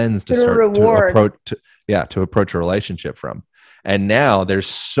lens to Through start to reward. approach a relationship from. And now there's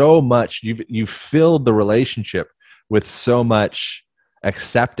so much, you've filled the relationship with so much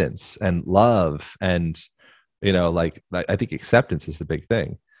acceptance and love, and like, I think acceptance is the big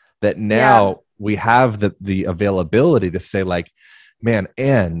thing, that Yeah. now we have the availability to say, like, man,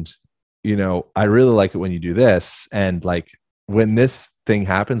 and I really like it when you do this, and like, when this thing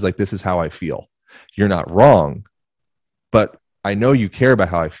happens, like, this is how I feel. You're not wrong, but I know you care about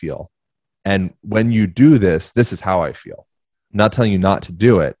how I feel, and when you do this, this is how I feel. I'm not telling you not to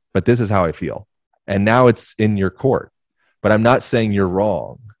do it, but this is how I feel. And now it's in your court, but I'm not saying you're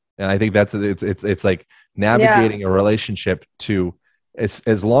wrong. And I think it's like Yeah. navigating a relationship to,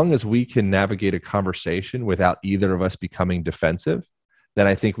 as long as we can navigate a conversation without either of us becoming defensive, then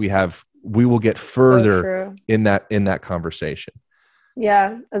I think we will get So further true. in that conversation.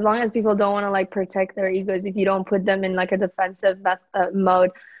 Yeah. As long as people don't want to like protect their egos, if you don't put them in like a defensive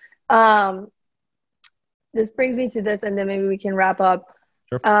mode. Um, this brings me to this, and then maybe we can wrap up.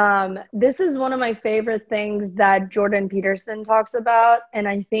 Sure. This is one of my favorite things that Jordan Peterson talks about, and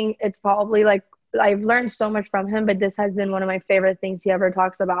I think it's probably like I've learned so much from him, but this has been one of my favorite things he ever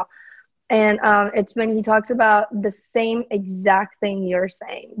talks about. And it's when he talks about the same exact thing you're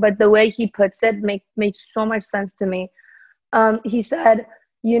saying, but the way he puts it makes so much sense to me. He said,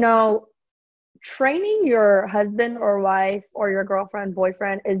 you know, training your husband or wife or your girlfriend,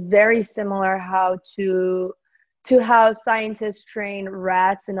 boyfriend is very similar to how scientists train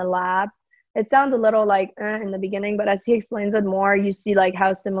rats in a lab. It sounds a little like in the beginning, but as he explains it more, you see like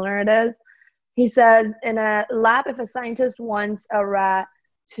how similar it is. He says in a lab, if a scientist wants a rat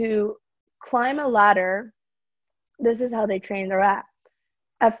to climb a ladder, this is how they train the rat.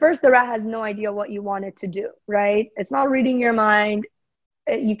 At first, the rat has no idea what you want it to do, right? It's not reading your mind.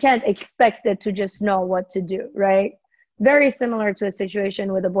 you can't expect it to just know what to do, right? Very similar to a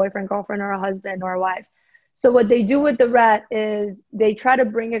situation with a boyfriend, girlfriend, or a husband or a wife. So what they do with the rat is they try to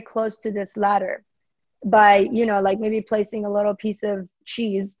bring it close to this ladder by, like maybe placing a little piece of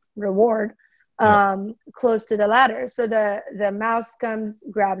cheese reward close to the ladder. So the mouse comes,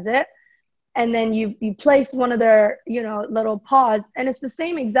 grabs it, and then you place one of their, little paws, and it's the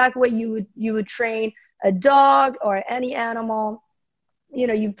same exact way you would train a dog or any animal.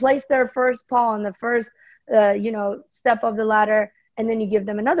 You place their first paw on the first, step of the ladder, and then you give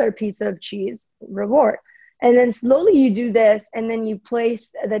them another piece of cheese reward. And then slowly you do this, and then you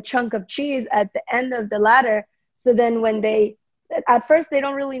place the chunk of cheese at the end of the ladder. So then when at first they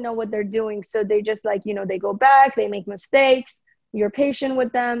don't really know what they're doing. So they just they go back, they make mistakes. You're patient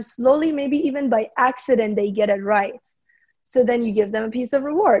with them. Slowly, maybe even by accident, they get it right. So then you give them a piece of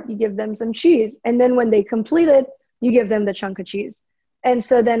reward. You give them some cheese. And then when they complete it, you give them the chunk of cheese. And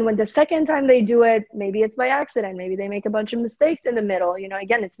so then when the second time they do it, maybe it's by accident. Maybe they make a bunch of mistakes in the middle.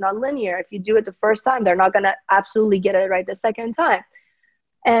 Again, it's not linear. If you do it the first time, they're not going to absolutely get it right the second time.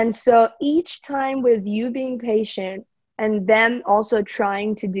 And so each time with you being patient and them also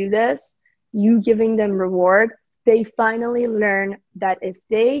trying to do this, you giving them reward, they finally learn that if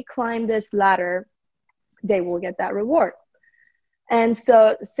they climb this ladder, they will get that reward. And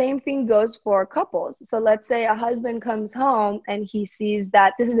so same thing goes for couples. So let's say a husband comes home and he sees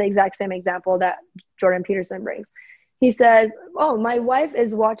that this is the exact same example that Jordan Peterson brings. He says, oh, my wife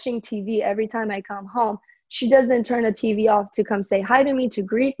is watching TV every time I come home. She doesn't turn the TV off to come say hi to me, to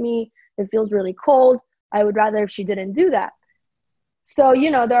greet me. It feels really cold. I would rather if she didn't do that. So,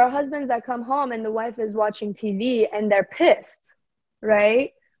 there are husbands that come home and the wife is watching TV and they're pissed,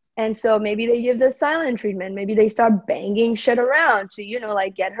 right? And so maybe they give the silent treatment. Maybe they start banging shit around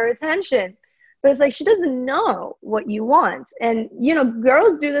to, get her attention. But it's like, she doesn't know what you want. And,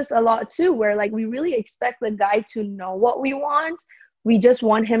 girls do this a lot too, where we really expect the guy to know what we want. We just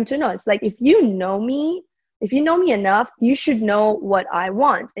want him to know. It's like, if you know me enough, you should know what I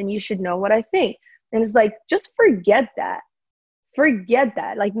want and you should know what I think. And it's like, just forget that.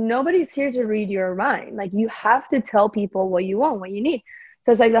 Nobody's here to read your mind. You have to tell people what you want, what you need.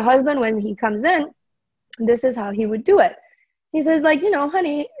 So it's like the husband, when he comes in, this is how he would do it. He says,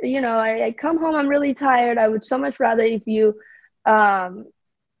 honey, I come home, I'm really tired. I would so much rather if you,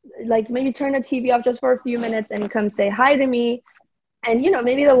 maybe turn the TV off just for a few minutes and come say hi to me. And,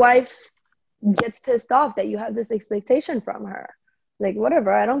 maybe the wife gets pissed off that you have this expectation from her.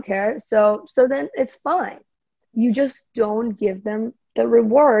 Whatever, I don't care. So then it's fine. You just don't give them the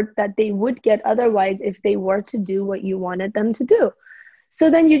reward that they would get otherwise if they were to do what you wanted them to do. So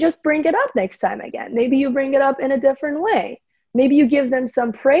then you just bring it up next time again. Maybe you bring it up in a different way. Maybe you give them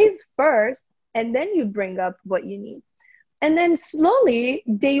some praise first, and then you bring up what you need. And then slowly,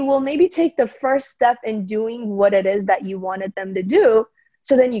 they will maybe take the first step in doing what it is that you wanted them to do.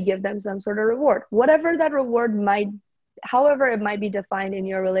 So then you give them some sort of reward. Whatever that reward however it might be defined in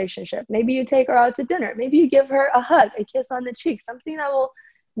your relationship. Maybe you take her out to dinner. Maybe you give her a hug, a kiss on the cheek, something that will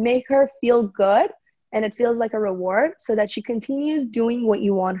make her feel good. And it feels like a reward so that she continues doing what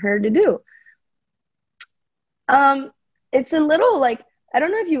you want her to do. It's a little I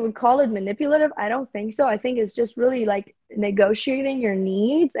don't know if you would call it manipulative. I don't think so. I think it's just really negotiating your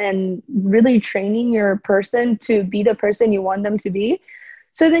needs and really training your person to be the person you want them to be.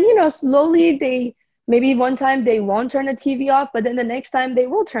 So then, slowly maybe one time they won't turn the TV off, but then the next time they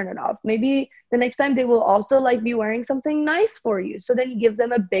will turn it off. Maybe the next time they will also be wearing something nice for you. So then you give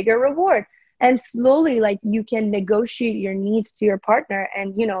them a bigger reward. And slowly, you can negotiate your needs to your partner.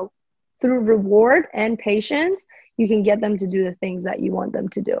 And, through reward and patience, you can get them to do the things that you want them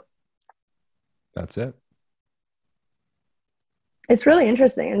to do. That's it. It's really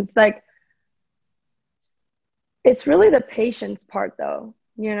interesting. It's really the patience part, though,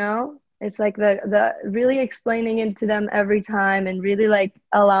 It's the really explaining it to them every time and really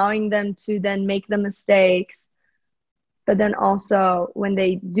allowing them to then make the mistakes. But then also when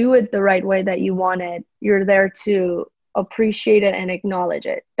they do it the right way that you want it, you're there to appreciate it and acknowledge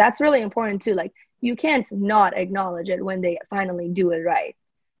it. That's really important too. You can't not acknowledge it when they finally do it right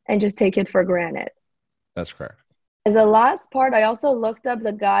and just take it for granted. That's correct. As a last part, I also looked up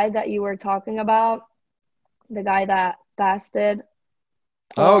the guy that you were talking about, the guy that fasted.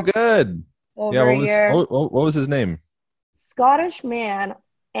 Oh, good. Yeah, what was his name? Scottish man,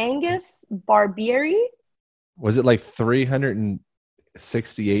 Angus Barbieri. Was it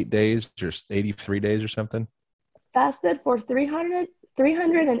 368 days or 83 days or something? Fasted for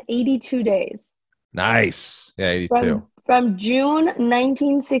 382 days. Nice. Yeah, 82. From June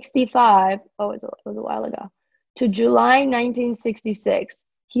 1965, it was a while ago, to July 1966.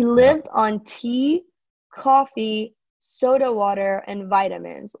 He lived on tea, coffee, soda water, and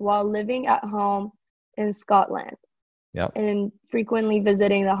vitamins while living at home in Scotland. Yeah. And frequently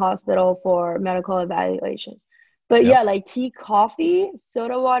visiting the hospital for medical evaluations. But Yep. yeah, like tea, coffee,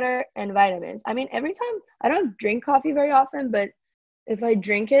 soda water, and vitamins. I mean, every time I don't drink coffee very often, but if I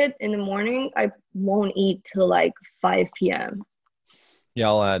drink it in the morning, I won't eat till like 5 p.m. Yeah,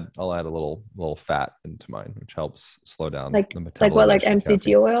 I'll add a little fat into mine, which helps slow down Like the what, like metabolization of MCT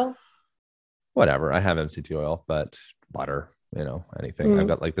caffeine. oil? Whatever. I have MCT oil, but butter, anything. I've Mm,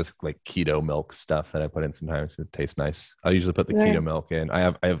 got like this like keto milk stuff that I put in sometimes. It tastes nice. I usually put the right. keto milk in.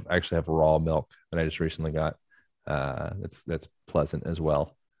 I actually have raw milk that I just recently got. That's pleasant as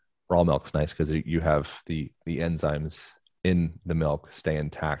well. Raw milk's nice because you have the enzymes in the milk stay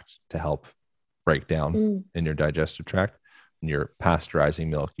intact to help break down Mm, in your digestive tract. And you're pasteurizing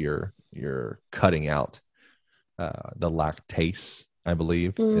milk, you're cutting out the lactase, I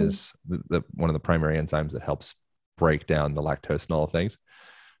believe, mm. is one of the primary enzymes that helps break down the lactose and all the things.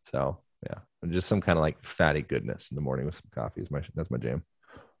 So yeah, and just some kind of like fatty goodness in the morning with some coffee that's my jam.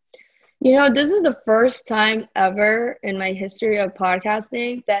 You know, this is the first time ever in my history of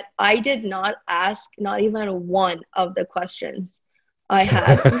podcasting that I did not ask not even one of the questions I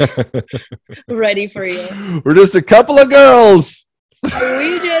had ready for you. We're just a couple of girls.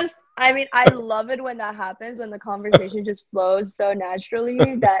 I mean, I love it when that happens, when the conversation just flows so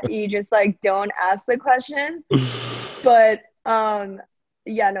naturally that you just like don't ask the questions. But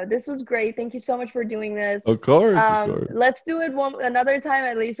yeah, no, this was great. Thank you so much for doing this. Of course, of course. Let's do it another time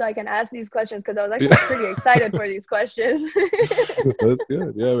at least so I can ask these questions because I was actually Yeah. pretty excited for these questions. That's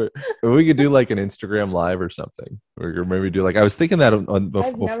good. Yeah, but we could do like an Instagram live or something, or maybe do like I was thinking that I've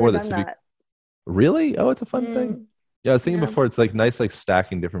never before done this. that. Really? Oh, it's a fun thing. Mm, Yeah, I was thinking yeah. before. It's like nice, like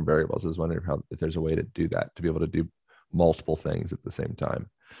stacking different variables. I was wondering if there's a way to do that, to be able to do multiple things at the same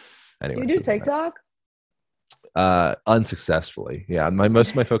time. Do Anyway, you do TikTok? unsuccessfully. Yeah,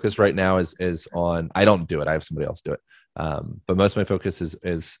 most of my focus right now is on. I don't do it. I have somebody else do it. But most of my focus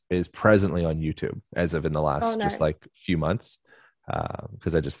is presently on YouTube as of in the Oh, last just nice. like few months,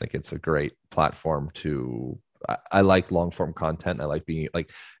 because I just think it's a great platform to. I like long form content. I like being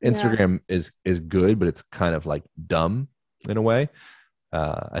like Yeah. Instagram is good, but it's kind of like dumb in a way.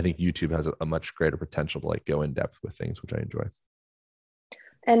 I think YouTube has a much greater potential to like go in depth with things, which I enjoy.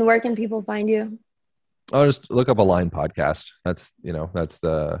 And where can people find you? Oh, just look up Align Podcast. That's the name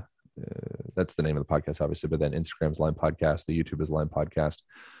of the podcast, obviously. But then Instagram's Align Podcast, the YouTube is Align Podcast,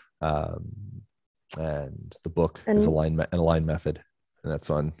 um, and the book is And Align Method, and that's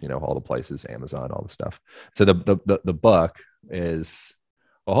on all the places, Amazon, all the stuff. So the book is,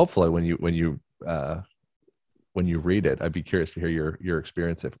 well, hopefully when you read it, I'd be curious to hear your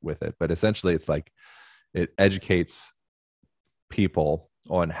experience with it. But essentially, it's like it educates people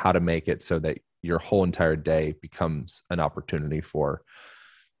on how to make it so that your whole entire day becomes an opportunity for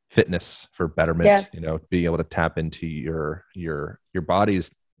fitness, for betterment, yes. Being able to tap into your body's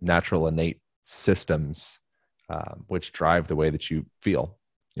natural innate systems, which drive the way that you feel.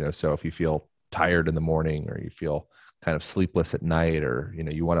 So if you feel tired in the morning, or you feel kind of sleepless at night, or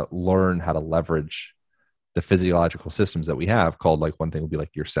you want to learn how to leverage the physiological systems that we have, called, like, one thing would be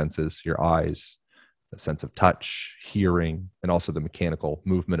like your senses, your eyes, the sense of touch, hearing, and also the mechanical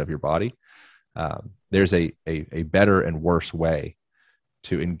movement of your body. There's a better and worse way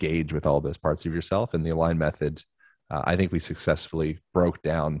to engage with all those parts of yourself. And the Align Method, I think we successfully broke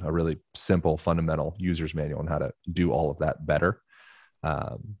down a really simple, fundamental user's manual on how to do all of that better.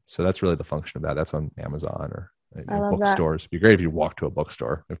 So that's really the function of that. That's on Amazon or I love that. bookstores. It'd be great if you walk to a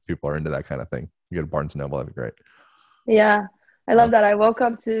bookstore, if people are into that kind of thing. You go to Barnes & Noble, that'd be great. Yeah. I love that. I woke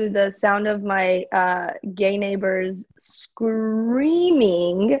up to the sound of my gay neighbors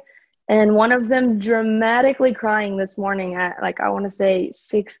screaming, and one of them dramatically crying this morning at, like, I want to say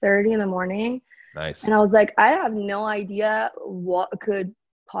 6:30 in the morning. Nice. And I was like, I have no idea what could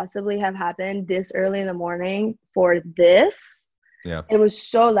possibly have happened this early in the morning for this. Yeah. It was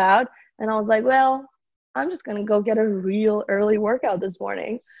so loud. And I was like, well, I'm just going to go get a real early workout this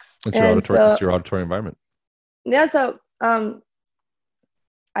morning. It's your auditory environment. Yeah. So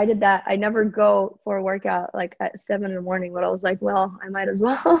I did that. I never go for a workout like at 7 in the morning, but I was like, well, I might as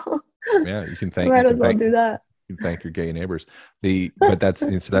well. Yeah, you can I might as well do that. You can thank your gay neighbors. But that's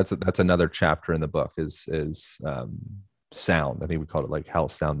another chapter in the book is sound. I think we called it like how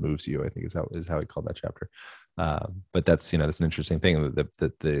sound moves you. I think is how we called that chapter. But that's that's an interesting thing,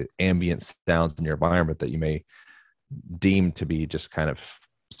 that the ambient sounds in your environment that you may deem to be just kind of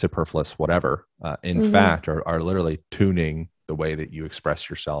superfluous, whatever, in fact are literally tuning the way that you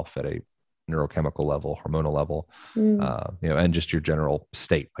express yourself at a neurochemical level, hormonal level, Mm. and just your general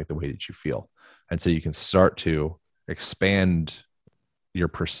state, like the way that you feel. And so you can start to expand your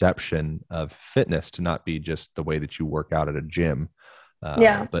perception of fitness to not be just the way that you work out at a gym,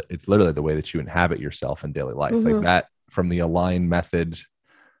 but it's literally the way that you inhabit yourself in daily life. Like that, from the Align Method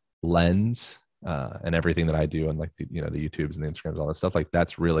lens, and everything that I do, and like the YouTubes and the Instagrams, all that stuff, like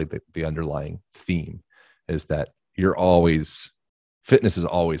that's really the underlying theme, is that fitness is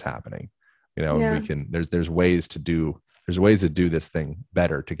always happening, and we can, there's ways to do this thing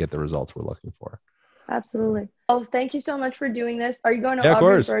better to get the results we're looking for. Absolutely. Well, thank you so much for doing this. Are you going to Yeah,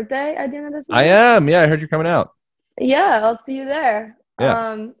 Aubrey's birthday at the end of this month? I am. Yeah, I heard you're coming out. Yeah, I'll see you there.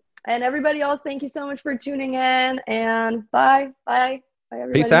 Yeah. And everybody else, thank you so much for tuning in, and bye. Bye,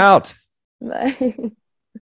 everybody. Peace out. Bye.